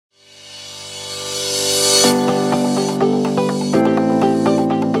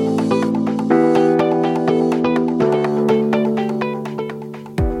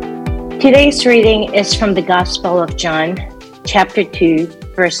Today's reading is from the Gospel of John, chapter 2,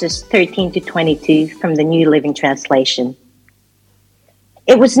 verses 13 to 22 from the New Living Translation.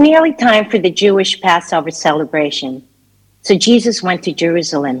 It was nearly time for the Jewish Passover celebration, so Jesus went to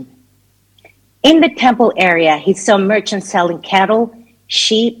Jerusalem. In the temple area, he saw merchants selling cattle,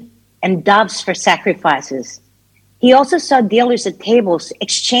 sheep, and doves for sacrifices. He also saw dealers at tables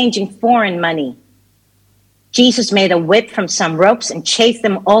exchanging foreign money. Jesus made a whip from some ropes and chased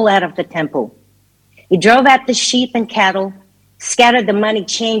them all out of the temple. He drove out the sheep and cattle, scattered the money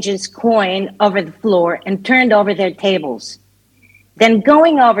changers' coin over the floor, and turned over their tables. Then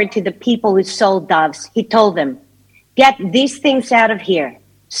going over to the people who sold doves, he told them, "Get these things out of here.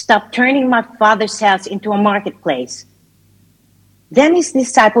 Stop turning my Father's house into a marketplace." Then his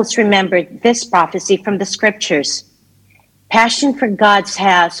disciples remembered this prophecy from the scriptures. "Passion for God's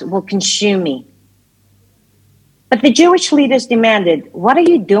house will consume me." But the Jewish leaders demanded, "What are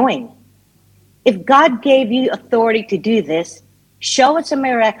you doing? If God gave you authority to do this, show us a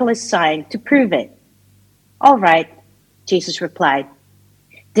miraculous sign to prove it." "All right," Jesus replied.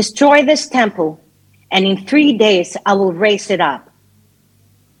 "Destroy this temple, and in 3 days I will raise it up."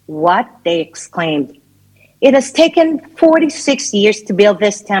 "What?" they exclaimed. "It has taken 46 years to build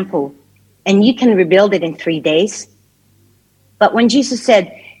this temple, and you can rebuild it in 3 days?" But when Jesus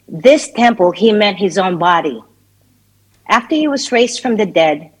said, "this temple," he meant his own body. After he was raised from the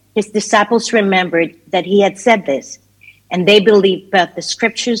dead, his disciples remembered that he had said this, and they believed both the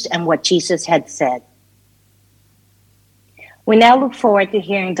scriptures and what Jesus had said. We now look forward to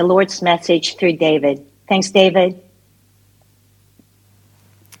hearing the Lord's message through David. Thanks, David.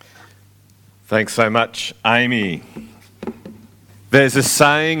 Thanks so much, Amy. There's a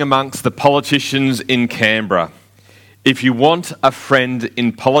saying amongst the politicians in Canberra: if you want a friend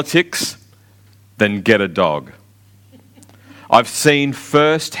in politics, then get a dog. I've seen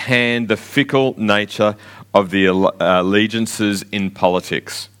firsthand the fickle nature of the allegiances in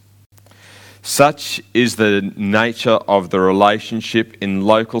politics. Such is the nature of the relationship in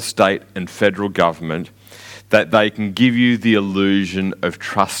local, state and federal government that they can give you the illusion of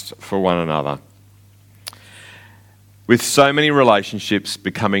trust for one another. With so many relationships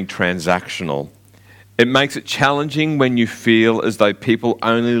becoming transactional, it makes it challenging when you feel as though people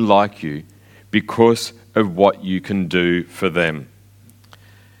only like you because of what you can do for them.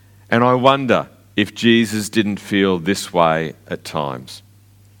 And I wonder if Jesus didn't feel this way at times.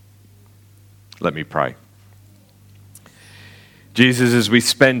 Let me pray. Jesus, as we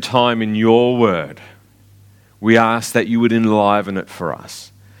spend time in your word, we ask that you would enliven it for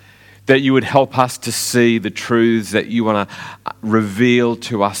us, that you would help us to see the truths that you want to reveal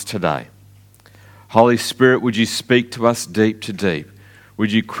to us today. Holy Spirit, would you speak to us deep to deep?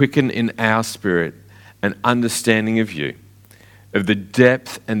 Would you quicken in our spirit an understanding of you, of the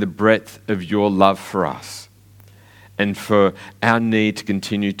depth and the breadth of your love for us, and for our need to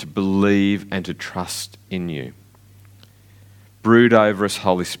continue to believe and to trust in you. Brood over us,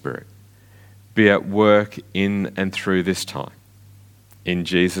 Holy Spirit. Be at work in and through this time. In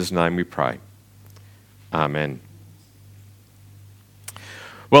Jesus' name we pray. Amen.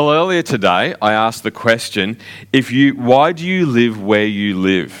 Well, earlier today, I asked the question, why do you live where you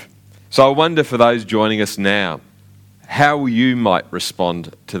live? So I wonder, for those joining us now, how you might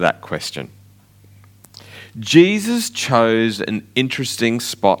respond to that question. Jesus chose an interesting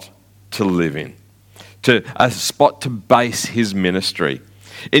spot to live in, a spot to base his ministry,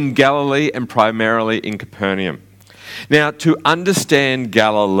 in Galilee and primarily in Capernaum. Now, to understand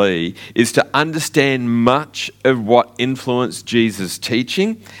Galilee is to understand much of what influenced Jesus'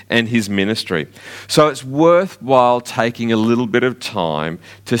 teaching and his ministry. So it's worthwhile taking a little bit of time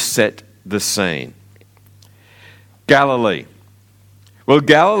to set the scene. Galilee. Well,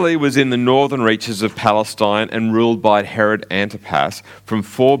 Galilee was in the northern reaches of Palestine and ruled by Herod Antipas from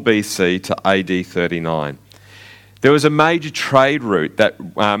 4 BC to AD 39. There was a major trade route that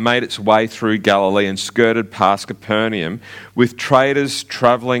made its way through Galilee and skirted past Capernaum, with traders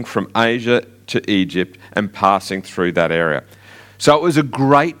travelling from Asia to Egypt and passing through that area. So it was a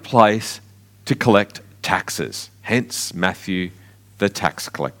great place to collect taxes, hence Matthew, the tax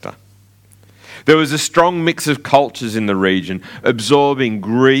collector. There was a strong mix of cultures in the region, absorbing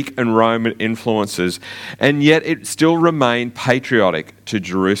Greek and Roman influences, and yet it still remained patriotic to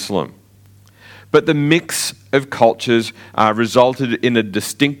Jerusalem. But the mix of cultures resulted in a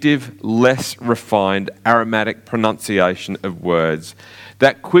distinctive, less refined, aromatic pronunciation of words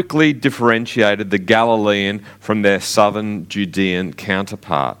that quickly differentiated the Galilean from their southern Judean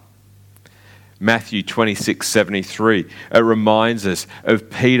counterpart. Matthew 26:73, it reminds us of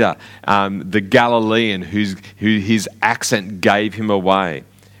Peter, the Galilean, who his accent gave him away,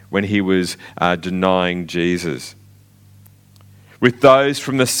 when he was denying Jesus. With those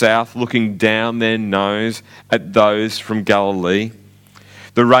from the south looking down their nose at those from Galilee,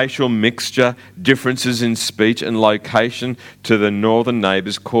 the racial mixture, differences in speech and location to the northern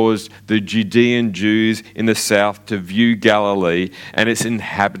neighbours caused the Judean Jews in the south to view Galilee and its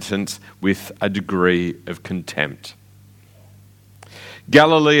inhabitants with a degree of contempt.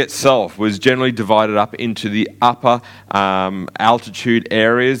 Galilee itself was generally divided up into the upper altitude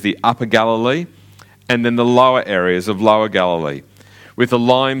areas, the upper Galilee, and then the lower areas of lower Galilee, with the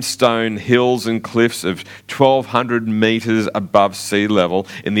limestone hills and cliffs of 1,200 metres above sea level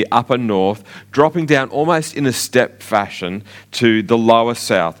in the upper north, dropping down almost in a step fashion to the lower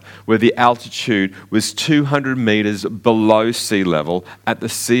south, where the altitude was 200 metres below sea level at the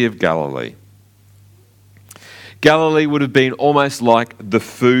Sea of Galilee. Galilee would have been almost like the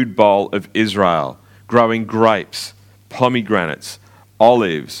food bowl of Israel, growing grapes, pomegranates,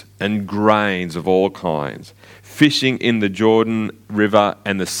 olives, and grains of all kinds, fishing in the Jordan River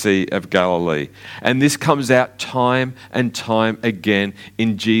and the Sea of Galilee. And this comes out time and time again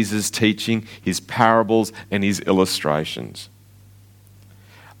in Jesus' teaching, his parables and his illustrations.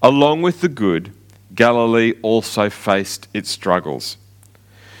 Along with the good, Galilee also faced its struggles.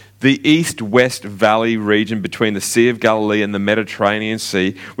 The east-west valley region between the Sea of Galilee and the Mediterranean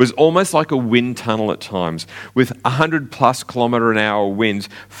Sea was almost like a wind tunnel at times, with 100+ km/h winds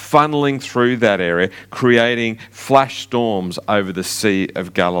funneling through that area, creating flash storms over the Sea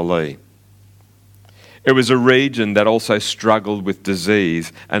of Galilee. It was a region that also struggled with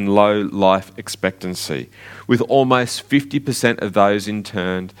disease and low life expectancy, with almost 50% of those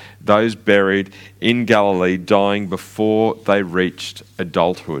interned, those buried in Galilee, dying before they reached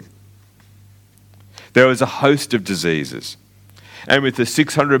adulthood. There was a host of diseases. And with the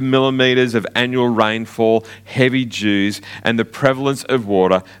 600 millimetres of annual rainfall, heavy dews, and the prevalence of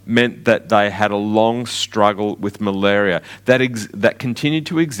water meant that they had a long struggle with malaria that continued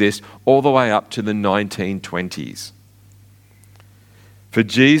to exist all the way up to the 1920s. For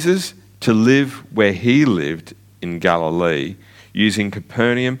Jesus to live where he lived in Galilee, using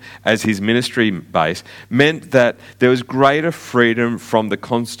Capernaum as his ministry base, meant that there was greater freedom from the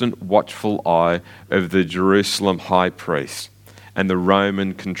constant watchful eye of the Jerusalem high priest and the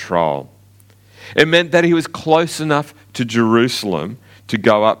Roman control. It meant that he was close enough to Jerusalem to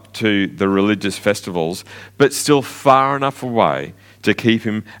go up to the religious festivals, but still far enough away to keep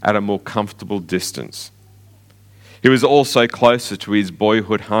him at a more comfortable distance. He was also closer to his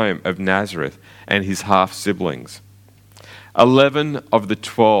boyhood home of Nazareth and his half-siblings. 11 of the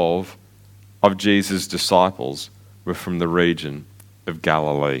 12 of Jesus' disciples were from the region of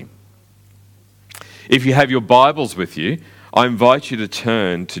Galilee. If you have your Bibles with you, I invite you to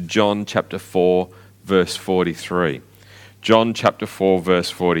turn to John chapter 4, verse 43. John chapter 4, verse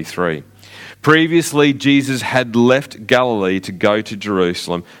 43. Previously, Jesus had left Galilee to go to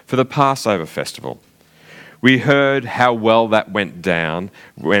Jerusalem for the Passover festival. We heard how well that went down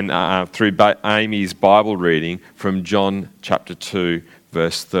when through Amy's Bible reading from John chapter 2,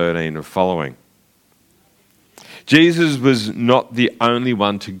 verse 13 and following. Jesus was not the only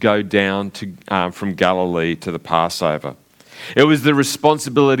one to go down from Galilee to the Passover. It was the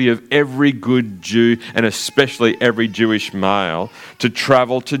responsibility of every good Jew, and especially every Jewish male, to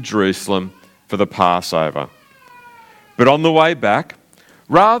travel to Jerusalem for the Passover. But on the way back,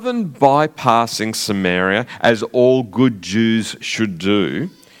 rather than bypassing Samaria, as all good Jews should do,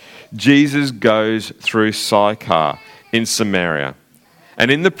 Jesus goes through Sychar in Samaria,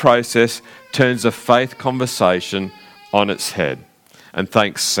 and in the process turns a faith conversation on its head. And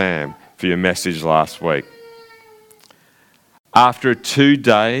thanks, Sam, for your message last week. After a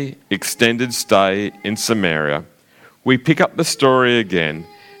 2-day extended stay in Samaria, we pick up the story again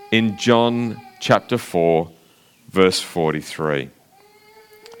in John chapter 4, verse 43.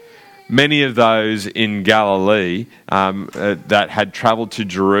 Many of those in Galilee that had travelled to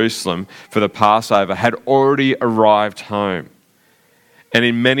Jerusalem for the Passover had already arrived home. And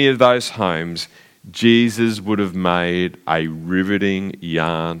in many of those homes, Jesus would have made a riveting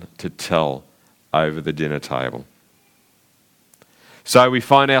yarn to tell over the dinner table. So we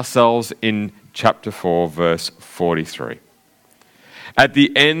find ourselves in chapter 4, verse 43. At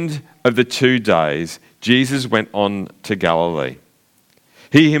the end of the 2 days, Jesus went on to Galilee.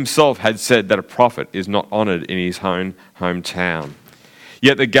 He himself had said that a prophet is not honoured in his own hometown.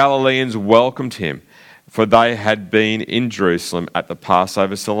 Yet the Galileans welcomed him, for they had been in Jerusalem at the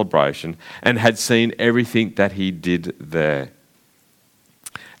Passover celebration and had seen everything that he did there.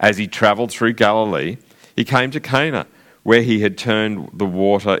 As he travelled through Galilee, he came to Cana, where he had turned the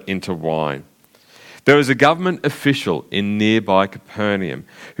water into wine. There was a government official in nearby Capernaum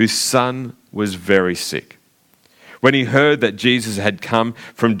whose son was very sick. When he heard that Jesus had come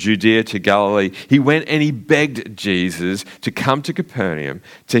from Judea to Galilee, he went and he begged Jesus to come to Capernaum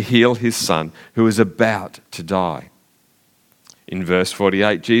to heal his son who was about to die. In verse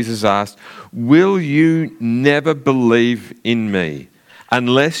 48, Jesus asked, "Will you never believe in me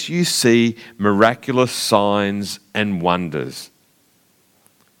unless you see miraculous signs and wonders?"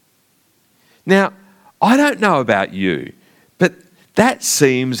 Now, I don't know about you, but that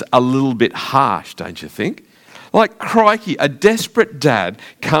seems a little bit harsh, don't you think? Like, crikey, a desperate dad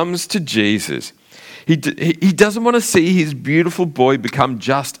comes to Jesus. He doesn't want to see his beautiful boy become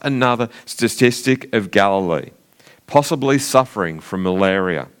just another statistic of Galilee, possibly suffering from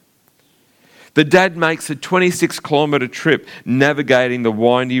malaria. The dad makes a 26-kilometre trip, navigating the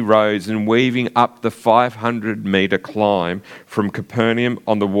windy roads and weaving up the 500-metre climb from Capernaum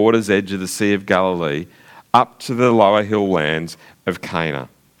on the water's edge of the Sea of Galilee up to the lower hill lands of Cana.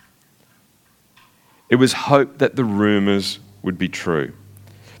 It was hoped that the rumours would be true.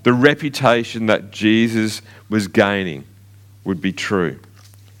 The reputation that Jesus was gaining would be true.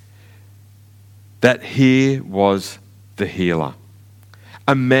 That here was the healer,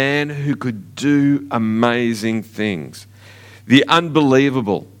 a man who could do amazing things, the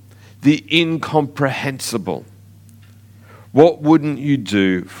unbelievable, the incomprehensible. What wouldn't you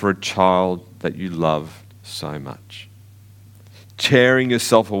do for a child that you love so much? Tearing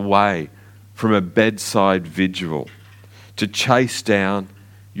yourself away from a bedside vigil to chase down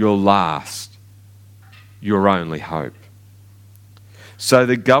your last, your only hope. So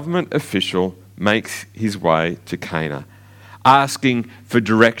the government official makes his way to Cana, asking for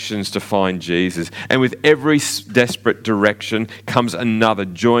directions to find Jesus. And with every desperate direction comes another,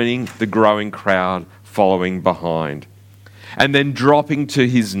 joining the growing crowd following behind. And then dropping to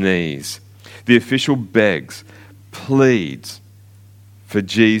his knees, the official begs, pleads for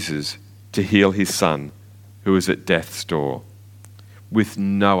Jesus to heal his son who is at death's door, with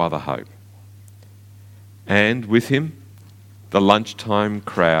no other hope. And with him, the lunchtime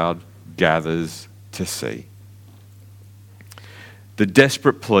crowd gathers to see. The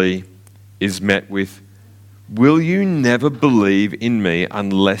desperate plea is met with, "Will you never believe in me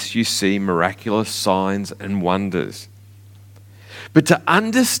unless you see miraculous signs and wonders?" But to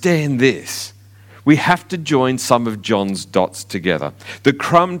understand this, we have to join some of John's dots together, the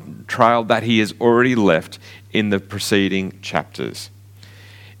crumb trail that he has already left in the preceding chapters.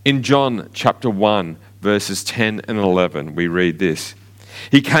 In John chapter 1, verses 10 and 11, we read this.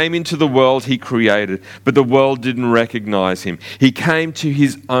 "He came into the world he created, but the world didn't recognize him. He came to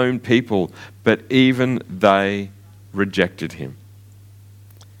his own people, but even they rejected him."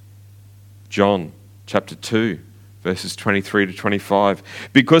 John chapter 2, verses 23 to 25.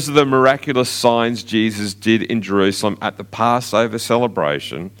 "Because of the miraculous signs Jesus did in Jerusalem at the Passover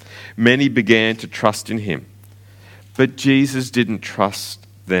celebration, many began to trust in him. But Jesus didn't trust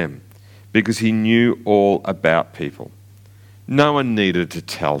them because he knew all about people. No one needed to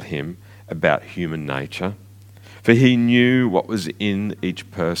tell him about human nature, for he knew what was in each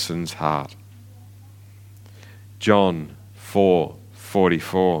person's heart." John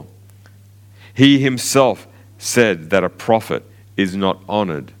 4:44. "He himself said that a prophet is not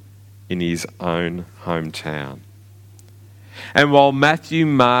honoured in his own hometown." And while Matthew,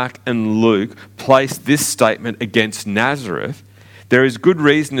 Mark, and Luke place this statement against Nazareth, there is good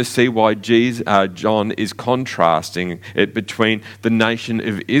reason to see why John is contrasting it between the nation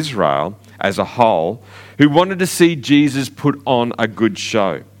of Israel as a whole, who wanted to see Jesus put on a good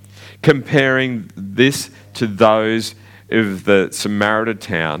show, comparing this to those of the Samaritan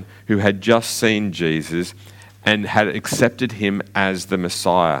town who had just seen Jesus and had accepted him as the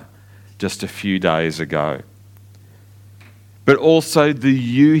Messiah just a few days ago. But also the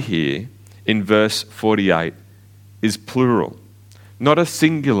 "you" here in verse 48 is plural, not a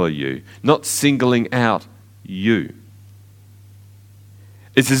singular "you," not singling out you.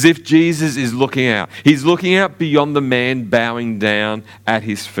 It's as if Jesus is looking out. He's looking out beyond the man bowing down at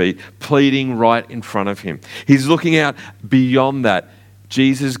his feet, pleading right in front of him. He's looking out beyond that.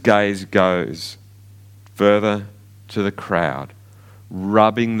 Jesus' gaze goes further to the crowd,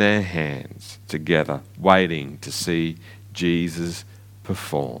 rubbing their hands together, waiting to see Jesus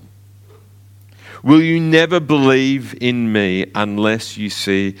perform. "Will you never believe in me unless you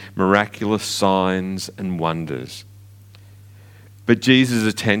see miraculous signs and wonders?" But Jesus'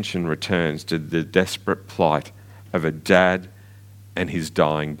 attention returns to the desperate plight of a dad and his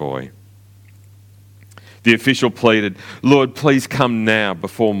dying boy. The official pleaded, "Lord, please come now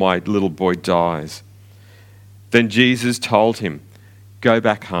before my little boy dies." Then Jesus told him, "Go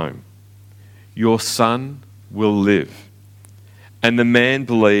back home. "Your son will live." And the man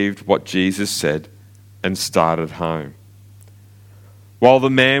believed what Jesus said and started home. While the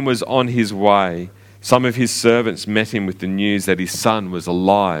man was on his way, some of his servants met him with the news that his son was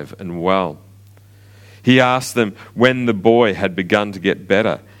alive and well. He asked them when the boy had begun to get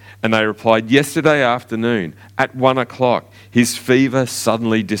better, and they replied, "Yesterday afternoon at 1:00, his fever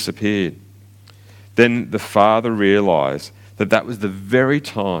suddenly disappeared." Then the father realized that that was the very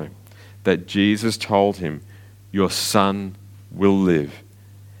time that Jesus told him, "Your son will live."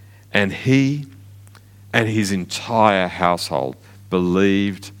 And he and his entire household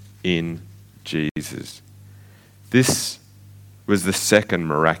believed in Jesus. This was the second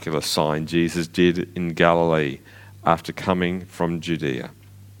miraculous sign Jesus did in Galilee after coming from Judea.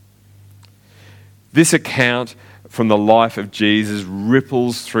 This account from the life of Jesus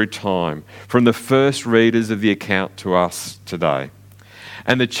ripples through time, from the first readers of the account to us today.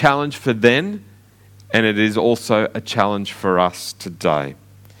 And the challenge for then, and it is also a challenge for us today.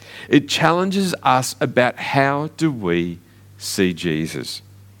 It challenges us about how do we see Jesus.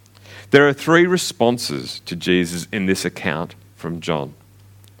 There are three responses to Jesus in this account from John.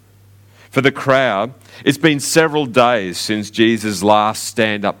 For the crowd, it's been several days since Jesus' last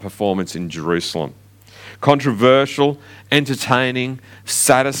stand-up performance in Jerusalem. Controversial, entertaining,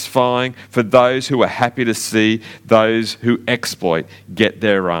 satisfying for those who are happy to see those who exploit get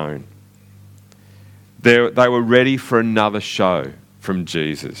their own. They were ready for another show from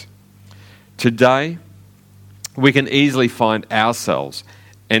Jesus. Today, we can easily find ourselves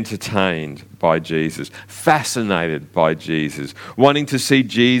entertained by Jesus, fascinated by Jesus, wanting to see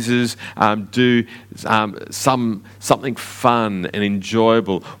Jesus do something fun and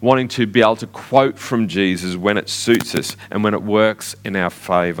enjoyable, wanting to be able to quote from Jesus when it suits us and when it works in our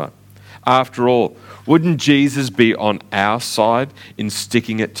favour. After all, wouldn't Jesus be on our side in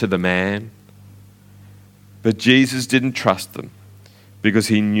sticking it to the man? But Jesus didn't trust them because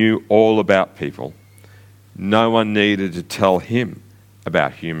he knew all about people. No one needed to tell him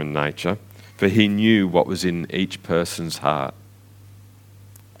about human nature, for he knew what was in each person's heart.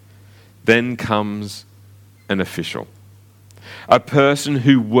 Then comes an official, a person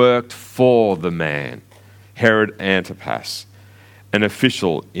who worked for the man, Herod Antipas, an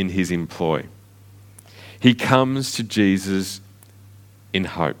official in his employ. He comes to Jesus in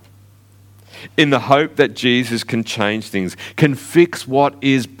hope. In the hope that Jesus can change things, can fix what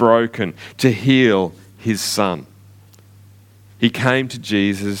is broken, to heal his son. He came to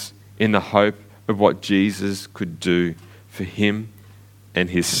Jesus in the hope of what Jesus could do for him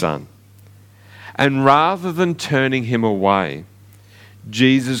and his son. And rather than turning him away,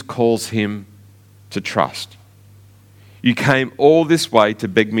 Jesus calls him to trust. "You came all this way to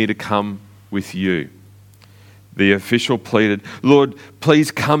beg me to come with you." The official pleaded, "Lord, please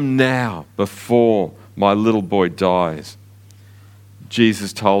come now before my little boy dies."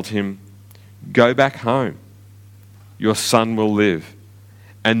 Jesus told him, "Go back home. Your son will live."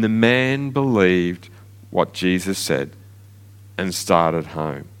 And the man believed what Jesus said and started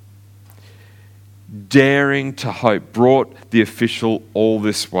home. Daring to hope brought the official all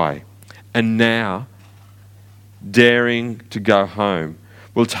this way. And now, daring to go home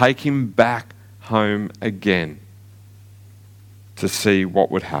will take him back home again to see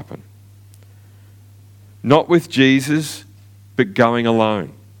what would happen. Not with Jesus, but going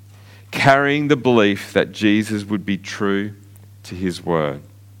alone, carrying the belief that Jesus would be true to his word.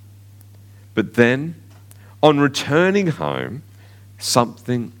 But then, on returning home,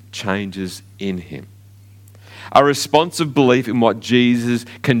 something changes in him. A responsive belief in what Jesus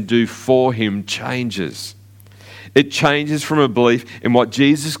can do for him changes. It changes from a belief in what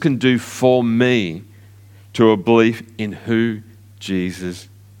Jesus can do for me to a belief in who Jesus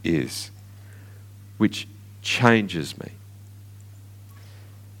is, which changes me.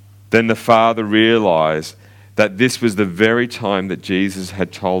 Then the father realized that this was the very time that Jesus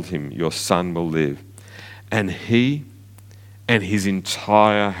had told him, "Your son will live." And he and his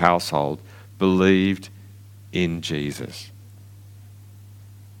entire household believed in Jesus.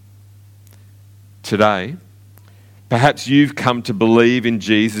 Today, perhaps you've come to believe in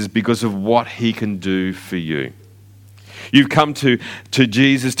Jesus because of what he can do for you. You've come to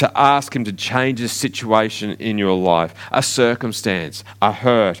Jesus to ask him to change a situation in your life, a circumstance, a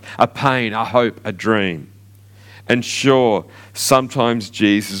hurt, a pain, a hope, a dream. And sure, sometimes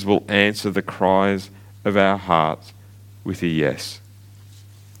Jesus will answer the cries of our hearts with a yes.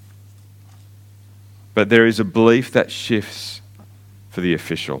 But there is a belief that shifts for the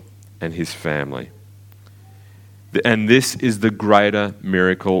official and his family. And this is the greater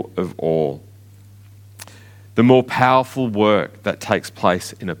miracle of all. The more powerful work that takes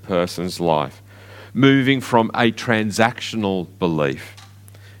place in a person's life moving from a transactional belief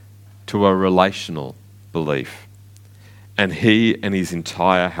to a relational belief. And he and his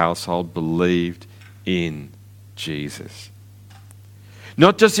entire household believed in Jesus.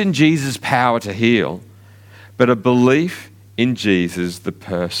 Not just in Jesus' power to heal, but a belief in Jesus, the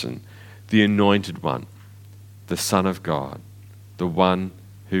person, the anointed one, the Son of God, the one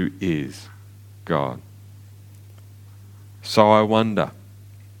who is God. So I wonder,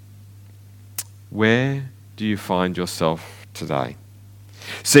 where do you find yourself today?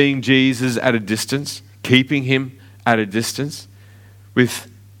 Seeing Jesus at a distance, keeping him at a distance,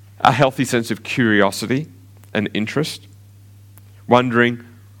 with a healthy sense of curiosity and interest, wondering,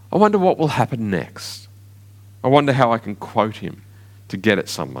 I wonder what will happen next. I wonder how I can quote him to get at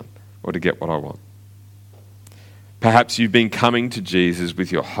someone or to get what I want. Perhaps you've been coming to Jesus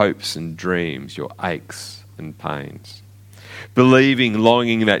with your hopes and dreams, your aches and pains, believing,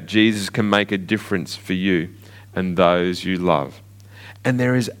 longing that Jesus can make a difference for you and those you love. And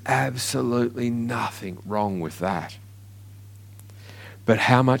there is absolutely nothing wrong with that. But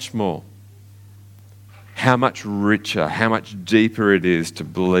how much more, how much richer, how much deeper it is to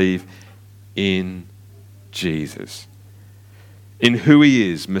believe in Jesus, in who he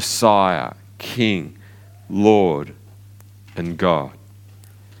is, Messiah, King, Lord, and God.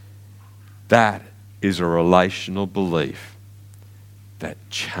 That is a relational belief that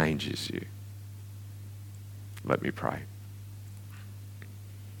changes you. Let me pray.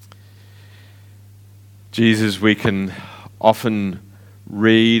 Jesus, we can often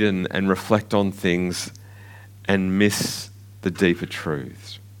read and reflect on things and miss the deeper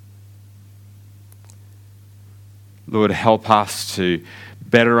truths. Lord, help us to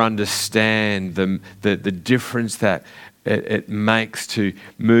better understand the difference that it makes to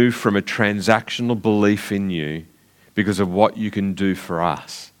move from a transactional belief in you because of what you can do for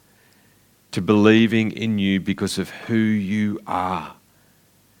us to believing in you because of who you are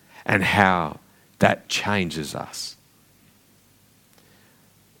and how that changes us.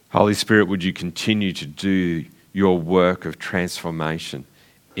 Holy Spirit, would you continue to do your work of transformation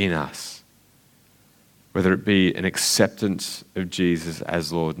in us, whether it be an acceptance of Jesus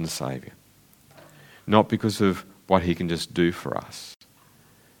as Lord and Saviour, not because of what he can just do for us,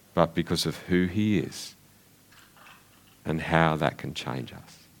 but because of who he is and how that can change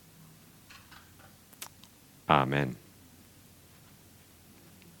us. Amen.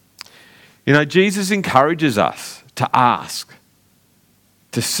 You know, Jesus encourages us to ask,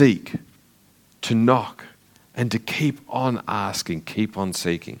 to seek, to knock, and to keep on asking, keep on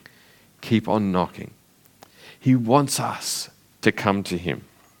seeking, keep on knocking. He wants us to come to him.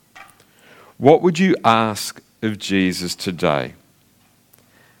 What would you ask of Jesus today?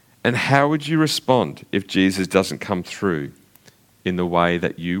 And how would you respond if Jesus doesn't come through in the way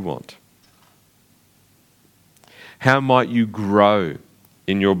that you want? How might you grow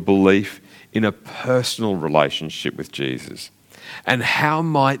in your belief in a personal relationship with Jesus? And how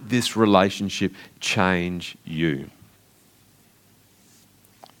might this relationship change you?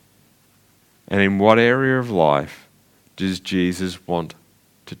 And in what area of life does Jesus want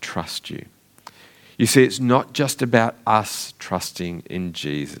to trust you? You see, it's not just about us trusting in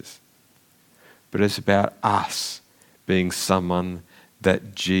Jesus, but it's about us being someone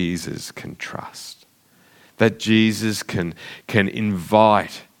that Jesus can trust, that Jesus can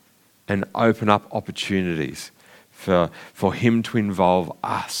invite and open up opportunities for him to involve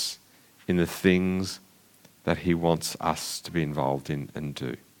us in the things that he wants us to be involved in and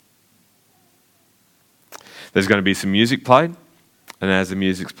do. There's going to be some music played, and as the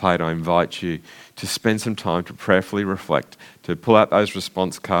music's played, I invite you to spend some time to prayerfully reflect, to pull out those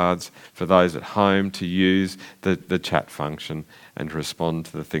response cards for those at home, to use the chat function, and to respond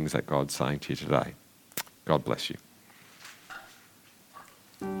to the things that God's saying to you today. God bless you.